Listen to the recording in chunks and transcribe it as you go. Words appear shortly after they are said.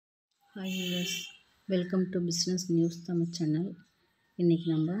Hi viewers, welcome to Business News Tamil channel. இன்றைக்கி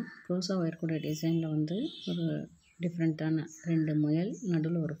நம்ம க்ரோசா wire கூட டிசைனில் ஒரு டிஃப்ரெண்ட்டான 2 முயல்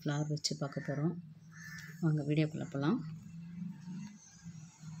நடுவில் ஒரு ஃப்ளவர் வச்சு பார்க்க போகிறோம். வாங்க வீடியோக்குள்ளே போகலாம்.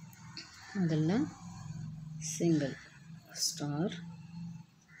 முதல்ல சிங்கிள் ஸ்டார்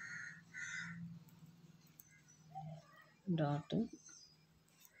டாட்டு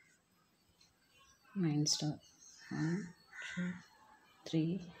 9 ஸ்டார் 1 2 3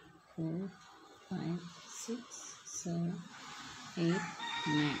 4 5 6 7 8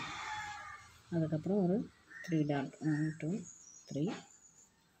 9 அதுக்கப்புறம் ஒரு 3 டாட் 1 2 3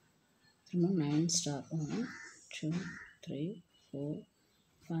 திரும்ப 9 ஸ்டார் 1 2 3 4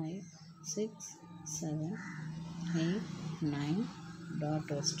 5 6 7 8 9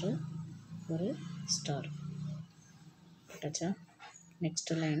 டாட் வச்சுட்டு ஒரு ஸ்டார் போட்டாச்சா.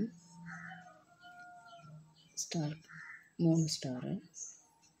 நெக்ஸ்ட் லைன் ஸ்டார் 3 ஸ்டாரு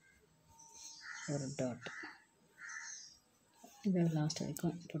ஒரு டாட், இது லாஸ்ட்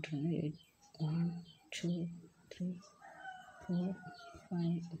வரைக்கும் போட்டுருங்க. 1 2 3 4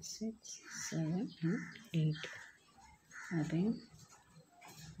 5 6 7 and 8 again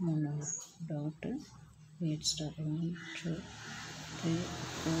 3 tattoo 8 star 1 2 3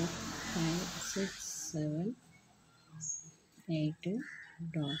 4 5 6 7 8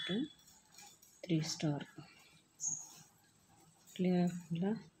 tattoo 3 star. Clear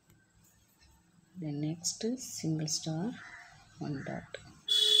இல்லை? The next single star 1 dot.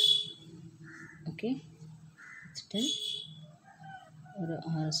 Okay, then ஒரு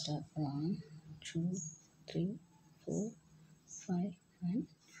 6 ஸ்டார் 1 2 3 4 5 and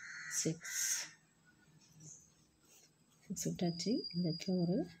 6 விட்டாச்சு. இந்த இடத்துல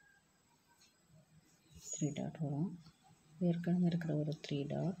ஒரு 3 டாட் வரும். ஏற்கனவே இருக்கிற ஒரு 3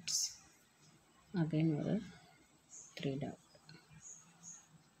 டாட்ஸ் அகைன் ஒரு 3 டாட்.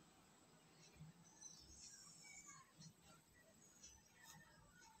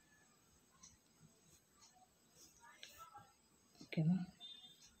 ஓகேவா?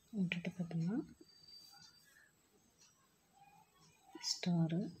 விட்டுட்டு பார்த்தோம்னா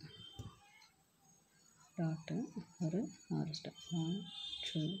ஸ்டாரு டாட்டு ஒரு 6 ஸ்டார் 1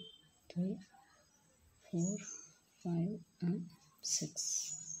 2 3 4 5 and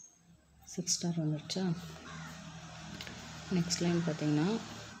 6 ஸ்டார் வந்துடுச்சா. நெக்ஸ்ட் லைன் பார்த்தீங்கன்னா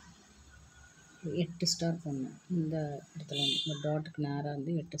 8 ஸ்டார் போடணும். இந்த இடத்துல இந்த டாட்டுக்கு நேராக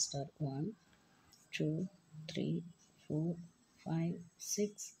 8 ஸ்டார் 1 2 3 4 5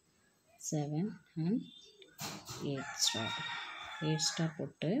 6 7 and 8 ஸ்டார். 8 ஸ்டார்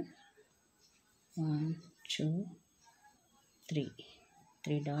போட்டு 1 2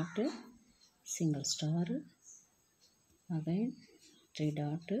 3 tattoo single star again 3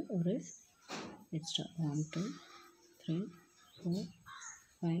 tattoo ஒரு எக்ஸ்ட்ரா 1 2 3 4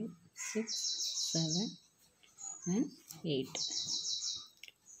 5 6 7 and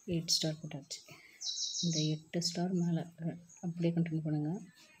 8 ஸ்டார் போட்டாச்சு. இந்த 8 ஸ்டார் மேலே அப்படியே கண்டினியூ பண்ணுங்கள்.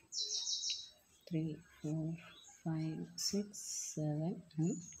 3 4 5 6 7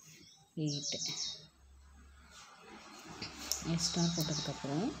 and 8 ஸ்டார்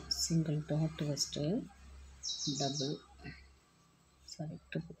போட்டதுக்கப்புறம் சிங்கிள் டாட் வச்சுட்டு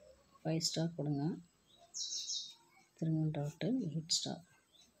ட்ரிபிள் 5 ஸ்டார் போடுங்க. திரும்ப டாட்டு 8 ஸ்டார்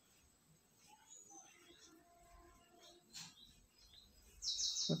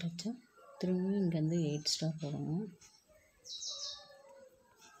போட்டாச்சா. திரும்ப இங்கேருந்து 8 ஸ்டார் போடணும்.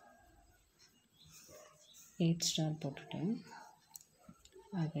 8 ஸ்டார் போட்டுட்டேன்.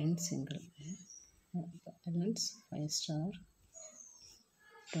 அகைன் சிங்கிள் 5 ஸ்டார்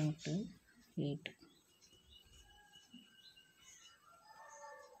டாட்டு 8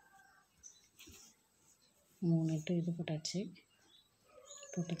 3 8 இது போட்டாச்சு.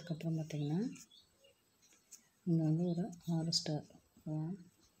 போட்டதுக்கப்புறம் பார்த்திங்கன்னா இங்கே ஒரு 6 ஸ்டார் 1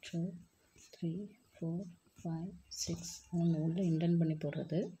 2 3 4 5 6 ஒன்று உள்ள இன்டன் பண்ணி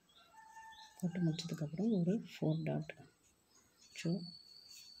போடுறது. போட்டு முடிச்சதுக்கப்புறம் ஒரு 4 dot 2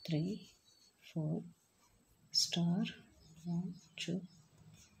 3 4 star 1 2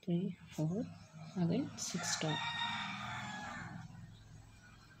 3 4 again 6 star.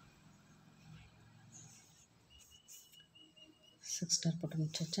 Star போட்டு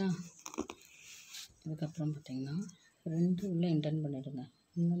முடிச்சாச்சா. அதுக்கப்புறம் பார்த்திங்கன்னா 2 உள்ளே இன்டன் பண்ணிவிடுங்க.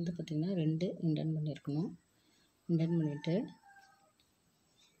 இங்கே பார்த்திங்கன்னா 2 இன்டன் பண்ணியிருக்கணும். இன்டன் பண்ணிவிட்டு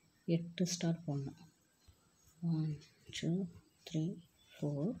 8 ஸ்டார் போடணும். 1 2 3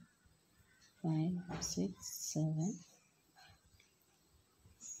 4 5 6 7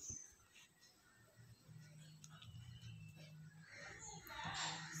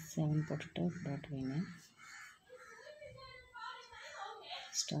 7 போட்டுட்டு டாட் வைங்க.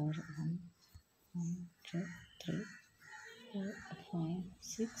 star 1 1 2 3 4 5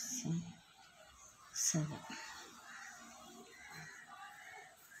 6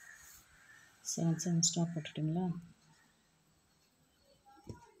 7 7 star போட்டுட்டிங்களா?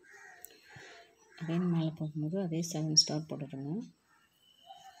 அதே மேலே போகும்போது அதே 7 ஸ்டார் போட்டுடுங்க.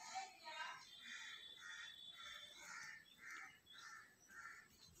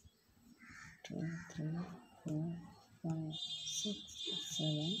 Two, 3, 4, 5, 6,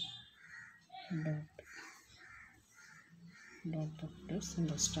 7 dot press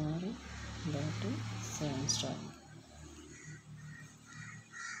இந்த ஸ்டார் dot 7 ஸ்டார்.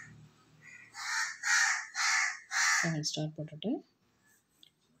 7 ஸ்டார் போட்டுட்டு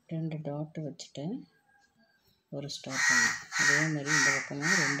 2 டாட் வச்சுட்டு ஒரு ஸ்டார் பண்ணணும். அதே மாதிரி இந்த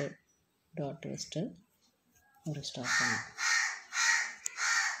பக்கமாக 2 டாட் வச்சுட்டு ஒரு ஸ்டார் பண்ணணும்.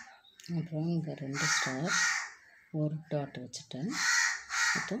 அப்புறம் இங்கே 2 ஸ்டார் ஒரு டாட் வச்சுட்டு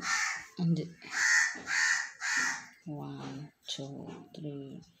மொத்தம் 5 1 2 3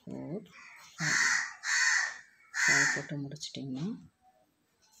 4 5 போட்டு முடிச்சிட்டிங்கன்னா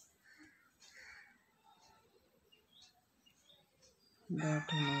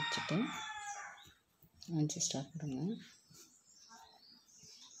டாட் ஒன்று வச்சுட்டு 5 ஸ்டார் போடுங்க.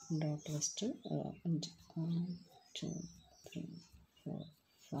 டாட் வச்சுட்டு 5 1 2 3 4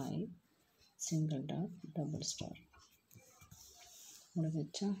 5 சிங்கிள் டாட் டபுள் ஸ்டார்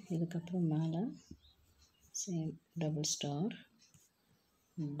முடிஞ்சிச்சா? இதுக்கப்புறம் மேலே same double star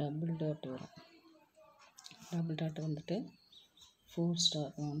double dot வரும். டபுள் டாட் வந்துட்டு 4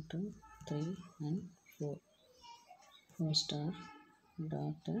 star 1 2 3 and 4 4 star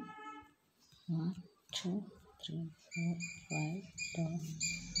tattoo 1 2 3 4 5 dot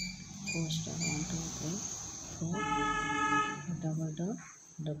 4 star 1 2 3 4 double dot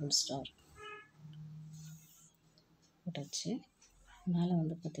double star போட்டாச்சு. மேலே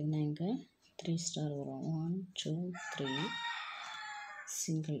வந்து பார்த்திங்கன்னா இங்கே 3 ஸ்டார் வரும். 1 2 3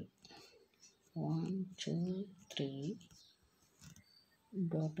 சிங்கிள் 1 2 3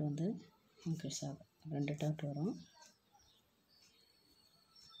 டாட் வந்து இன்க்ரீஸ் ஆகும். 2 டாட் வரும்.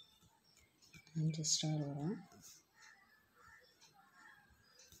 5 ஸ்டார் வரும்.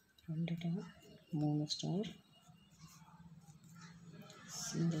 2 dot 3 star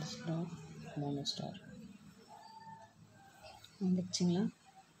single star 3 star வந்துடுச்சிங்களா?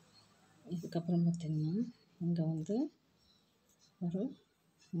 இதுக்கப்புறம் பார்த்திங்கன்னா இங்கே வந்து ஒரு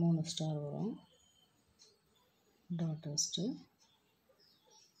 3 ஸ்டார் வரும். டாட் வச்சுட்டு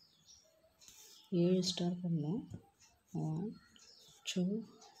 7 ஸ்டார் பண்ணணும். 1 2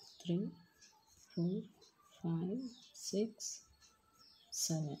 3 4 5 6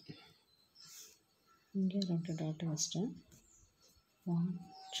 7 இங்கே 2 டாட் வச்சுட்டு 1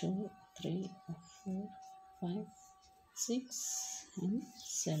 2 3 4 5 6 and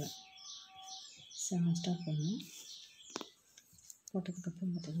 7 ஸ்டார் பண்ணணும்.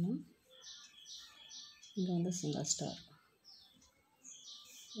 போட்டதுக்கப்புறம் பார்த்திங்கன்னா இங்கே வந்து சிங்கிள் ஸ்டார்.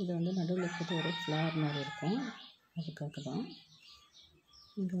 இது வந்து நடுவில் இருக்கிறது ஒரு ஃப்ளவர் மாதிரி இருக்கும், அதுக்காக தான்.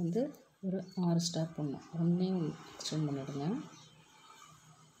 இங்கே வந்து ஒரு 6 ஸ்டார் பண்ணணும். ஒன்றே எக்ஸ்டெண்ட் பண்ணிவிடுங்க.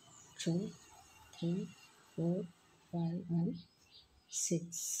 2 3 4 5 and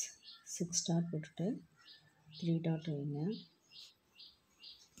 6 ஸ்டார் போட்டுட்டு 3 டாட் வைங்க.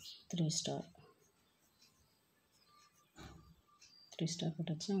 3 ஸ்டார்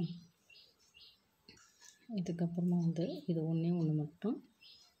போட்டாச்சா? இதுக்கப்புறமா வந்து இது ஒன்றே ஒன்று மட்டும்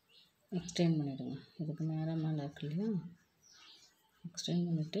எக்ஸ்டெண்ட் பண்ணிவிடுங்க. இதுக்கு நேராக மேலே இருக்கு இல்லையா, எக்ஸ்டெண்ட்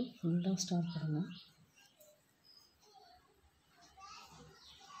பண்ணிவிட்டு ஃபுல்லாக ஸ்டார் போடுங்க.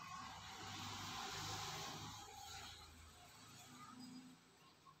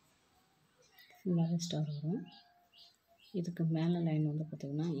 ஃபுல்லாகவே ஸ்டார் வரும். இதுக்கு மேலே லைன் வந்து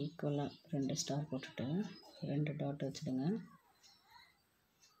பார்த்திங்கன்னா ஈக்குவலாக 2 ஸ்டார் போட்டுட்டு 2 டாட் வச்சுடுங்க.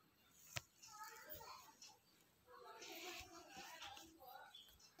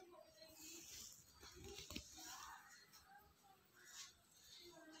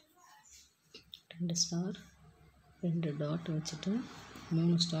 ரெண்டு ஸ்டார் 2 டாட் வச்சுட்டு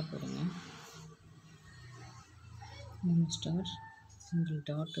 3 ஸ்டார் போடுங்க. 3 ஸ்டார் சிங்கிள்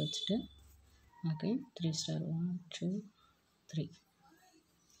டாட் வச்சுட்டு அகைன் 3 ஸ்டார் 1 2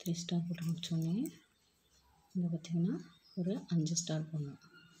 3 ஸ்டார் போட்டு முடிச்சோடனே இங்கே பார்த்திங்கன்னா ஒரு 5 ஸ்டார் போடணும்.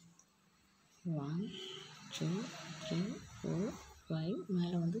 1 2 3 4 5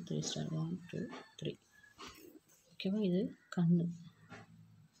 மேலே வந்து 3 ஸ்டார் 1 2 3. ஓகேவா? இது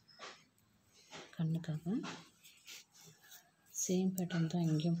கண்ணுக்காக சேம் பேட்டர்ன் தான்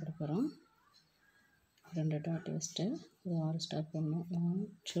இங்கேயும் போட போகிறோம். 2 டாட் வச்சுட்டு ஒரு 6 ஸ்டார் போடணும். 1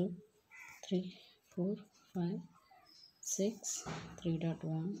 2 3 4 5 6 3 dot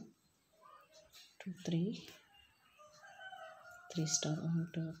 1 2 3 3 star 1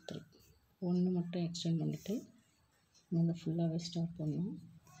 2 3 ஒன்று மட்டும் எக்ஸ்டெண்ட் பண்ணிவிட்டு இங்கே ஃபுல்லாகவே ஸ்டார்ட் பண்ணணும்.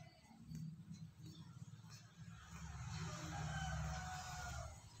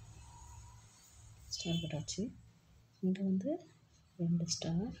 ஸ்டார் போட்டாச்சு. இங்கே வந்து 2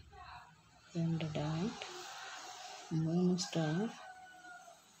 star 2 dot 3 star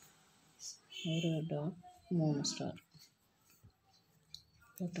 1 dot 3 star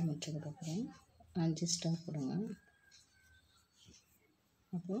போட்டு முடிச்சதுக்கப்புறம் 5 ஸ்டார் போடுங்க.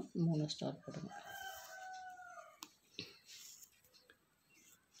 அப்புறம் 3 ஸ்டார் போடுங்க.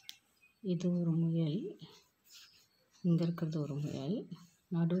 இது ஒரு முயல், இங்கே இருக்கிறது ஒரு முயல்,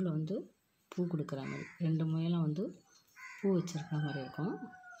 நடுவில் வந்து பூ கொடுக்குற மாதிரி 2 முயலும் வந்து பூ வச்சுருக்க மாதிரி இருக்கும்.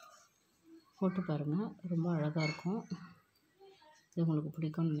 போட்டு பாருங்கள், ரொம்ப அழகாக இருக்கும். இது உங்களுக்கு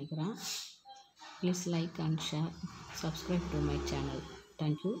பிடிக்கும்னு நினைக்கிறேன். Please like and share, subscribe to my channel.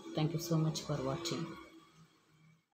 Thank you so much for வாட்சிங்.